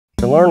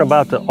learn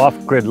about the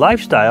off-grid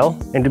lifestyle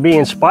and to be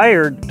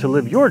inspired to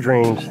live your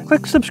dreams,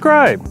 click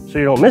subscribe so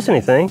you don't miss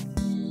anything.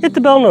 Hit the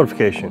bell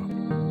notification.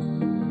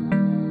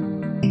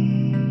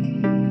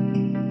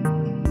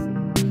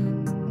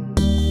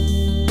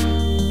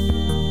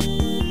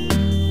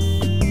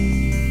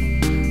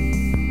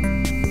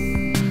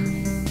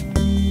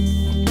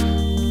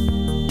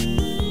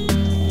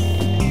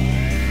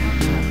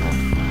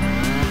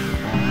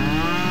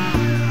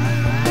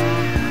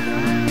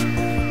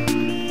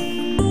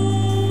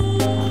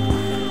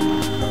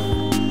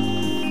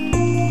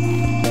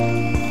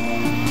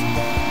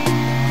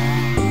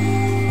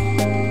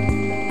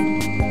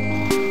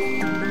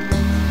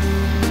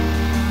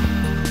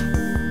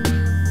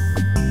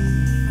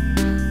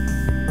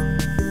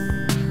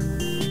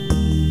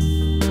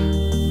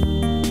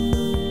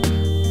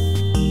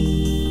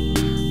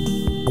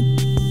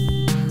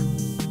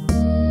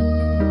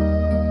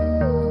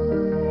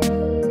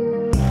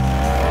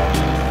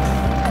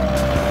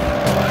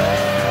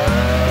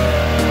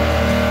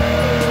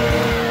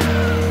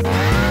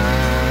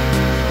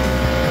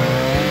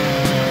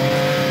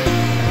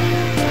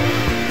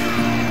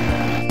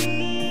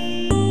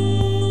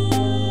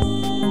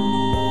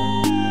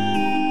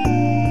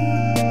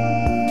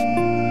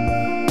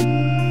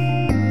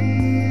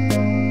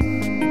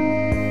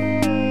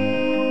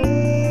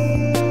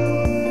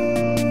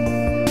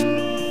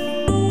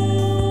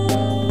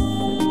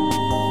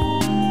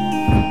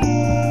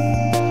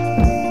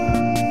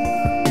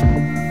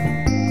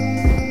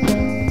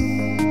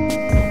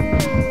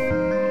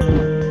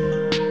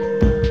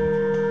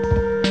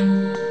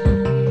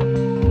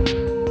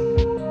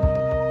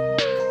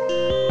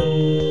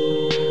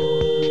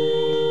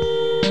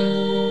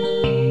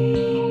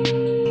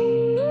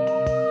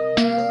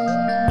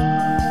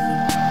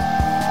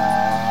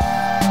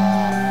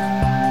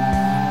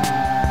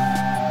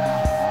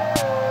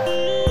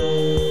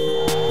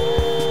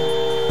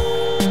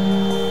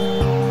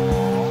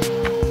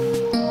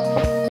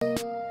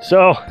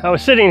 So I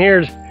was sitting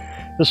here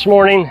this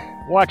morning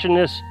watching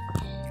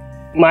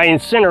my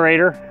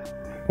incinerator.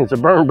 It's a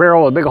burn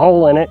barrel with a big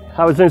hole in it.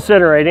 I was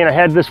incinerating. I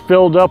had this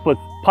filled up with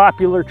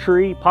poplar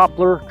tree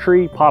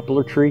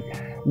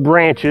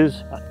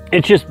branches.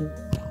 It's just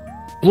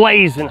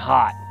blazing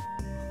hot,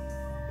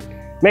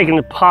 making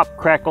the pop,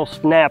 crackle,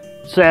 snap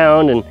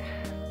sound. And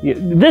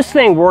this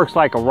thing works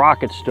like a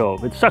rocket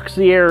stove. It sucks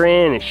the air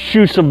in, it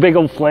shoots a big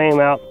old flame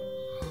out.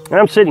 And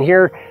I'm sitting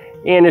here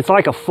and it's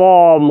like a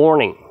fall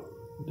morning.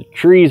 The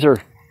trees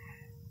are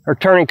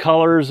turning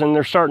colors and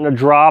they're starting to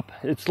drop.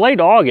 It's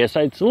late August.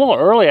 It's a little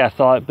early, I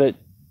thought, but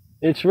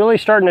it's really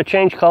starting to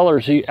change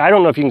colors. I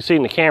don't know if you can see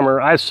in the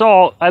camera.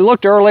 I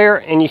looked earlier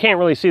and you can't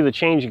really see the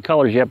change in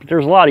colors yet, but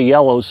there's a lot of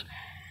yellows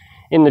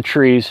in the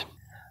trees.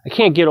 I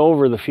can't get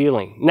over the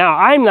feeling. Now,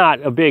 I'm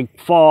not a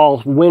big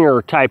fall,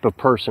 winter type of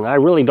person. I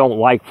really don't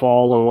like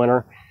fall and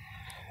winter.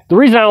 The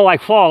reason I don't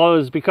like fall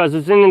is because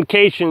it's an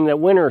indication that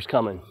winter is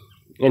coming.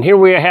 And here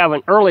we have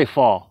an early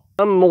fall.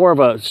 I'm more of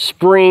a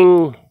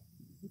spring,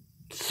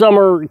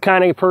 summer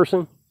kind of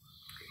person.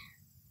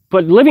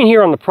 But living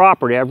here on the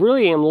property, I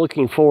really am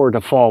looking forward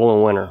to fall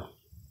and winter.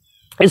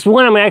 It's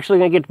when I'm actually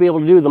going to get to be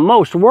able to do the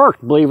most work,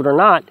 believe it or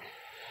not.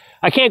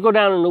 I can't go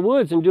down in the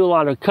woods and do a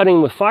lot of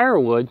cutting with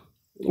firewood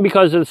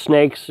because of the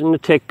snakes and the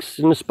ticks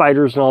and the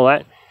spiders and all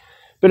that.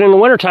 But in the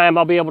wintertime,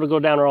 I'll be able to go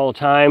down there all the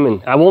time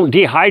and I won't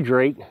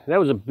dehydrate. That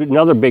was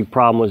another big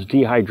problem, was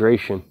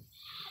dehydration.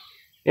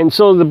 And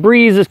so the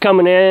breeze is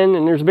coming in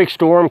and there's a big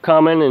storm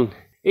coming and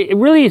it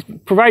really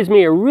provides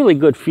me a really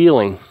good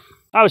feeling.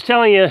 I was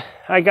telling you,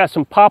 I got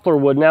some poplar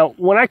wood. Now,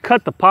 when I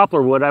cut the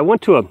poplar wood, I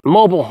went to a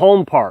mobile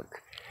home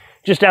park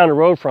just down the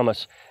road from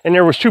us, and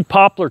there was 2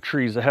 poplar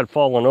trees that had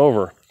fallen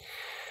over.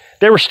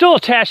 They were still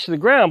attached to the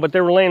ground, but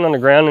they were laying on the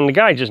ground and the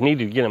guy just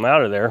needed to get them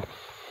out of there.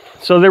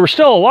 So they were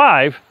still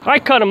alive. I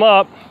cut them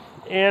up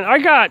and I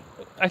got,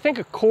 I think,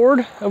 a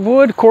cord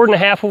and a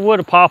half of wood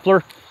of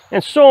poplar.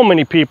 And so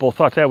many people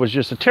thought that was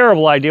just a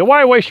terrible idea.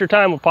 Why waste your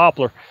time with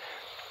poplar?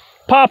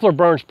 Poplar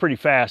burns pretty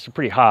fast and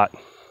pretty hot.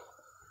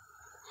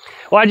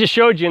 Well, I just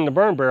showed you in the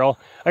burn barrel,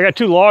 I got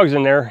 2 logs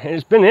in there, and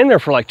it's been in there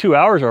for like 2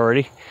 hours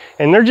already,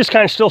 and they're just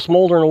kind of still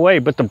smoldering away.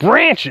 But the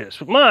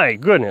branches, my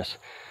goodness,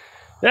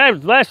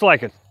 that's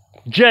like a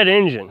jet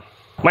engine.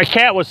 My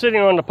cat was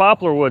sitting on the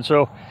poplar wood,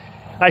 so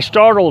I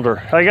startled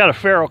her. I got a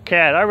feral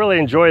cat. I really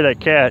enjoy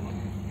that cat.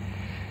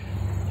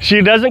 She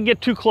doesn't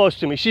get too close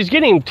to me. She's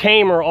getting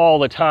tamer all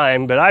the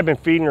time, but I've been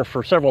feeding her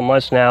for several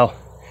months now.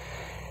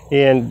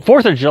 And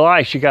 4th of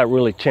July, she got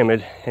really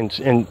timid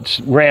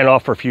and ran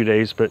off for a few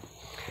days, but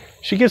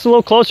she gets a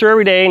little closer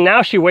every day.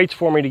 Now she waits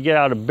for me to get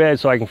out of bed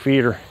so I can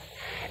feed her.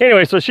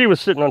 Anyway, so she was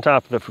sitting on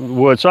top of the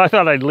wood, so I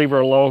thought I'd leave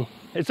her alone.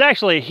 It's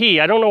actually a he.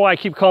 I don't know why I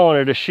keep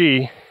calling it a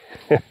she.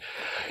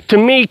 To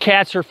me,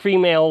 cats are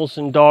females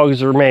and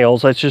dogs are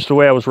males. That's just the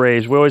way I was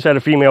raised. We always had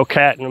a female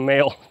cat and a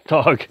male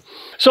dog.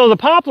 So the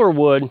poplar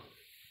wood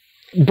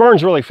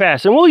burns really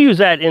fast, and we'll use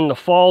that in the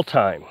fall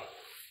time.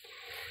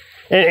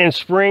 In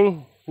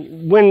spring,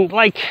 when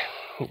like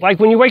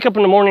when you wake up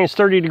in the morning, it's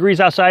 30 degrees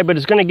outside, but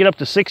it's going to get up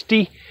to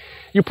 60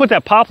 you put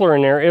that poplar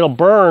in there, it'll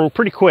burn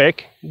pretty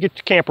quick, get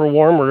your camper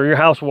warm or your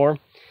house warm.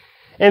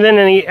 And then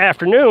in the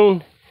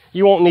afternoon,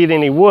 you won't need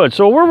any wood.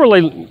 So we're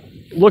really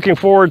looking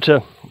forward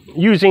to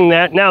using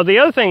that. Now, the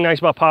other thing nice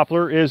about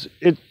poplar is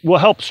it will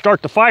help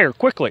start the fire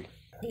quickly.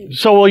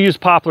 So we'll use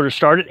poplar to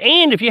start it.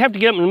 And if you have to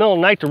get up in the middle of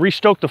the night to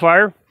restoke the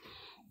fire,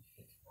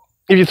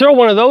 if you throw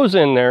one of those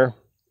in there,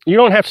 you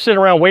don't have to sit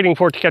around waiting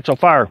for it to catch on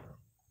fire.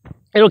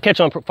 It'll catch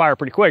on fire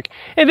pretty quick.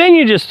 And then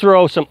you just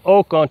throw some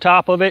oak on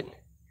top of it.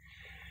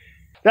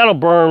 That'll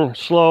burn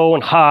slow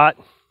and hot.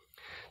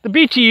 The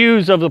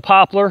BTUs of the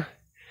poplar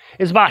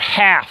is about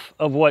half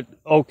of what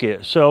oak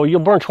is. So you'll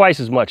burn twice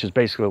as much is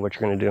basically what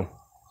you're going to do.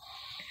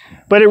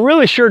 But it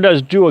really sure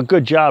does do a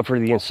good job for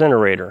the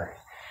incinerator.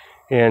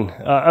 And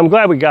I'm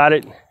glad we got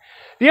it.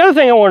 The other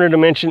thing I wanted to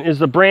mention is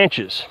the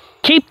branches.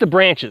 Keep the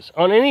branches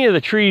on any of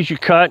the trees you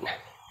cut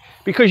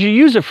because you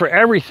use it for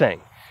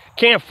everything.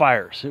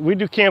 Campfires. We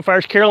do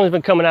campfires. Carolyn's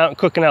been coming out and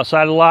cooking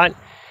outside a lot,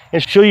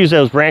 and she'll use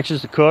those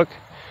branches to cook.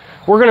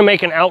 We're going to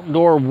make an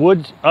outdoor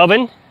wood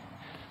oven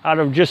out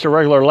of just a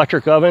regular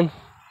electric oven,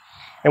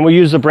 and we'll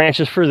use the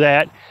branches for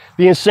that.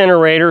 The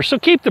incinerator. So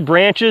keep the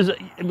branches.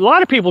 A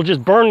lot of people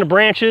just burn the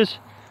branches.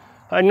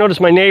 I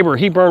noticed my neighbor,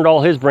 he burned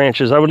all his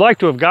branches. I would like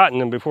to have gotten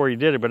them before he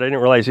did it, but I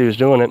didn't realize he was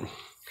doing it.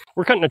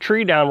 We're cutting a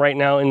tree down right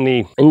now in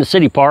the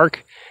city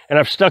park, and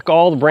I've stuck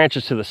all the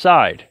branches to the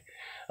side.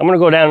 I'm going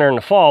to go down there in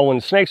the fall when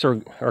the snakes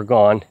are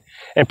gone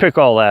and pick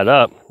all that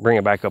up, bring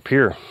it back up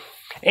here.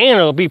 And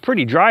it'll be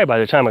pretty dry by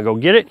the time I go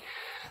get it,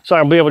 so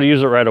I'll be able to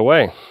use it right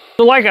away.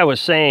 So like I was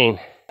saying,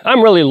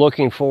 I'm really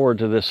looking forward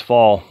to this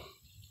fall.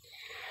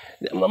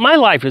 My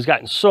life has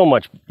gotten so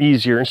much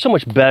easier and so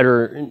much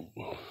better, and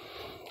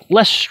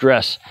less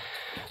stress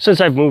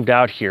since I've moved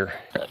out here.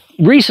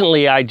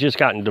 Recently, I just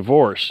gotten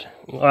divorced.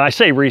 Well, I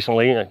say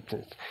recently,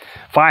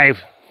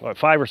 5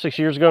 or 6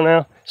 years ago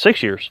now?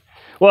 6 years.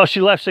 Well,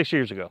 she left 6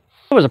 years ago.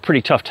 It was a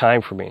pretty tough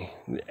time for me.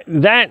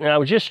 That, and I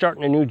was just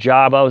starting a new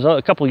job. I was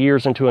a couple of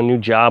years into a new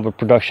job, a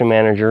production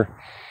manager.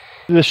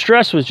 The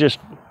stress was just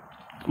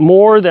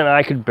more than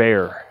I could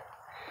bear.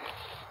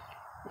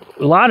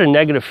 A lot of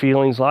negative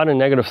feelings, a lot of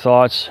negative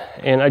thoughts,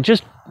 and I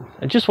just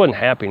wasn't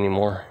happy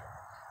anymore.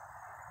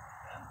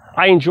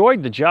 I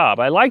enjoyed the job.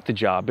 I liked the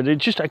job, but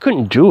I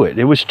couldn't do it.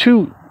 It was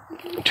too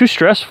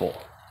stressful.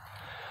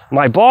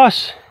 My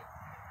boss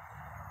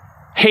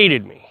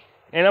hated me,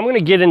 and I'm going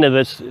to get into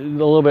this a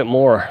little bit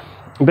more.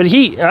 But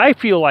I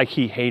feel like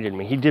he hated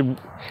me.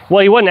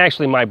 Well, he wasn't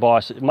actually my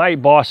boss. My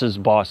boss's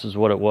boss is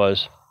what it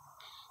was.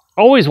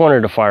 Always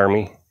wanted to fire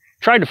me.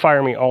 Tried to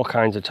fire me all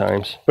kinds of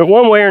times. But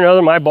one way or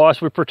another, my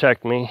boss would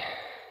protect me.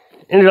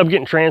 Ended up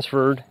getting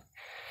transferred.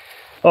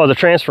 Oh, the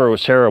transfer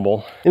was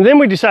terrible. And then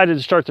we decided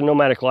to start the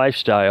nomadic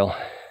lifestyle.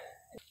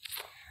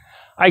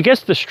 I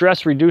guess the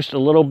stress reduced a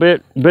little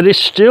bit, but it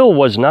still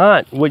was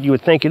not what you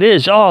would think it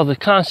is. Oh, the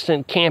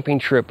constant camping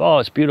trip. Oh,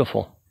 it's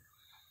beautiful.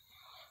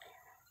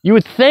 You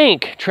would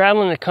think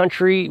traveling the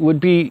country would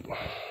be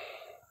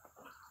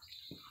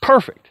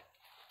perfect,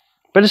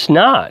 but it's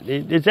not.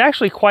 It's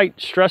actually quite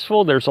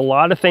stressful. There's a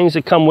lot of things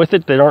that come with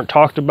it that aren't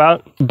talked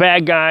about.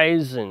 Bad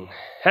guys and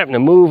having to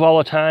move all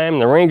the time.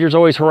 The ranger's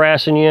always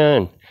harassing you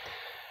and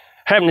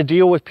having to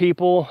deal with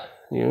people.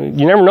 You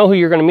never know who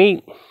you're going to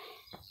meet.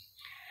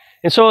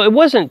 And so it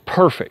wasn't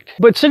perfect.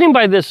 But sitting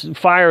by this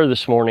fire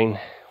this morning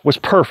was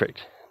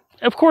perfect.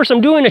 Of course,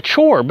 I'm doing a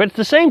chore, but at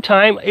the same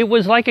time, it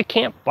was like a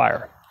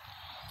campfire.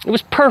 It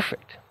was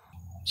perfect.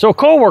 So a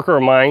coworker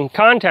of mine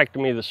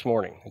contacted me this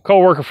morning. A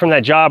coworker from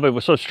that job, it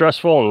was so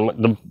stressful,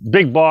 and the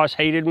big boss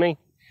hated me.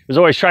 He was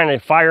always trying to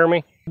fire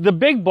me. The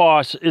big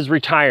boss is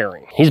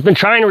retiring. He's been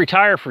trying to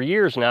retire for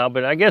years now,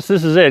 but I guess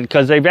this is it,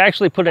 because they've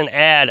actually put an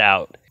ad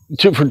out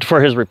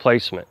for his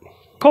replacement.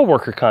 A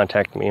coworker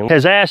contacted me and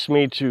has asked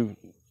me to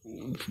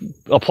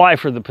apply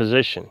for the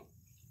position.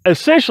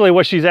 Essentially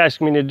what she's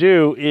asking me to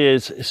do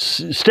is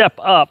step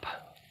up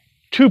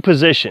 2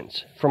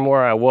 positions from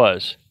where I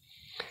was.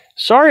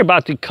 Sorry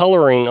about the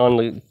coloring on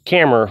the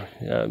camera.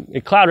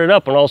 It clouded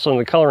up and all of a sudden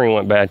the coloring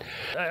went bad.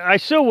 I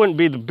still wouldn't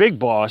be the big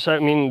boss. I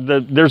mean,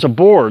 there's a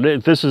board.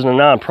 This is a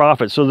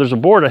nonprofit, so there's a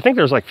board. I think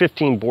there's like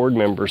 15 board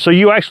members. So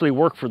you actually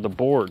work for the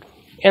board.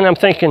 And I'm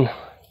thinking,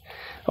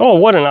 oh,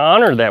 what an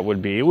honor that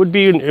would be. It would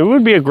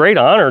be a great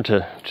honor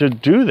to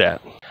do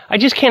that. I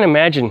just can't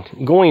imagine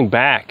going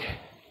back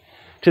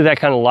to that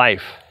kind of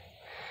life.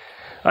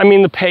 I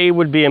mean, the pay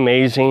would be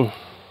amazing.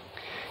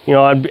 You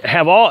know, I'd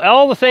have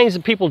all the things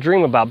that people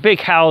dream about, big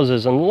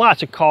houses and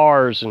lots of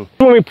cars and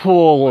swimming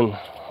pool and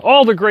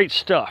all the great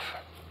stuff.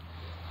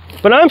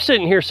 But I'm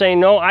sitting here saying,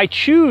 no, I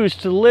choose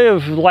to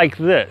live like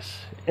this,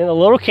 in a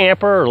little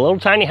camper or a little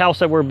tiny house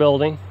that we're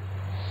building,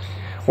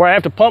 where I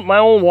have to pump my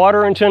own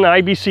water into an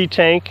IBC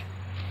tank.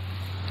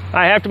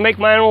 I have to make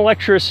my own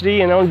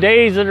electricity, and on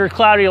days that are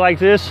cloudy like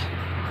this,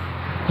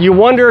 you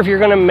wonder if you're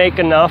going to make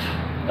enough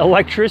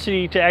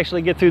electricity to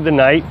actually get through the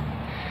night,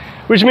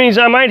 which means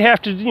I might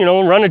have to,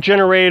 run a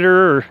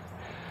generator.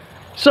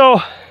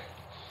 So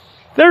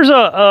there's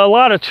a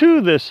lot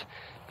to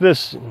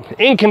this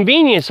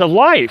inconvenience of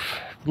life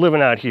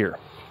living out here.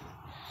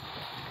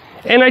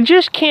 And I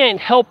just can't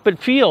help but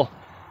feel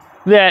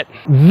that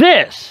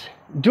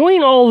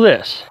doing all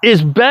this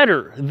is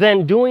better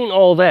than doing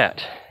all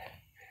that.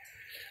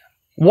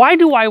 Why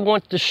do I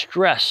want the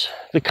stress,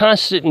 the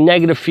constant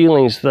negative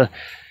feelings, the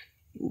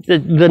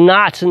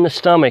knots in the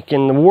stomach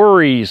and the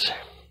worries,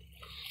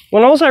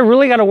 when all I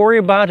really got to worry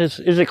about is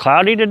it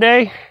cloudy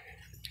today?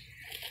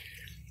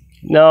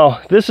 No,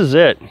 this is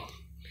it.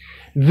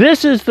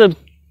 This is the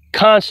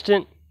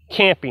constant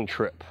camping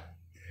trip.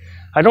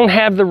 I don't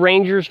have the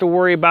rangers to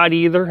worry about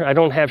either. I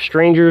don't have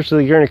strangers that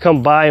are going to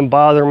come by and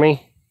bother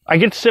me. I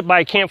get to sit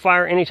by a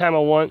campfire anytime I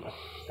want.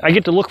 I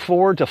get to look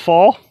forward to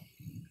fall.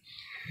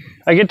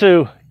 I get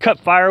to cut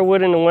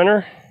firewood in the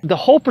winter. The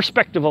whole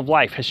perspective of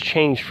life has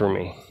changed for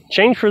me,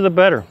 changed for the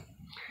better.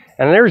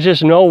 And there's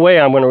just no way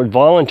I'm going to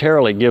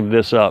voluntarily give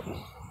this up.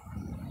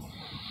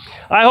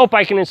 I hope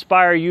I can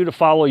inspire you to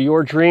follow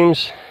your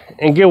dreams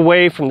and get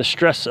away from the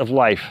stress of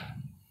life.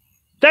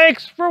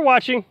 Thanks for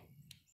watching.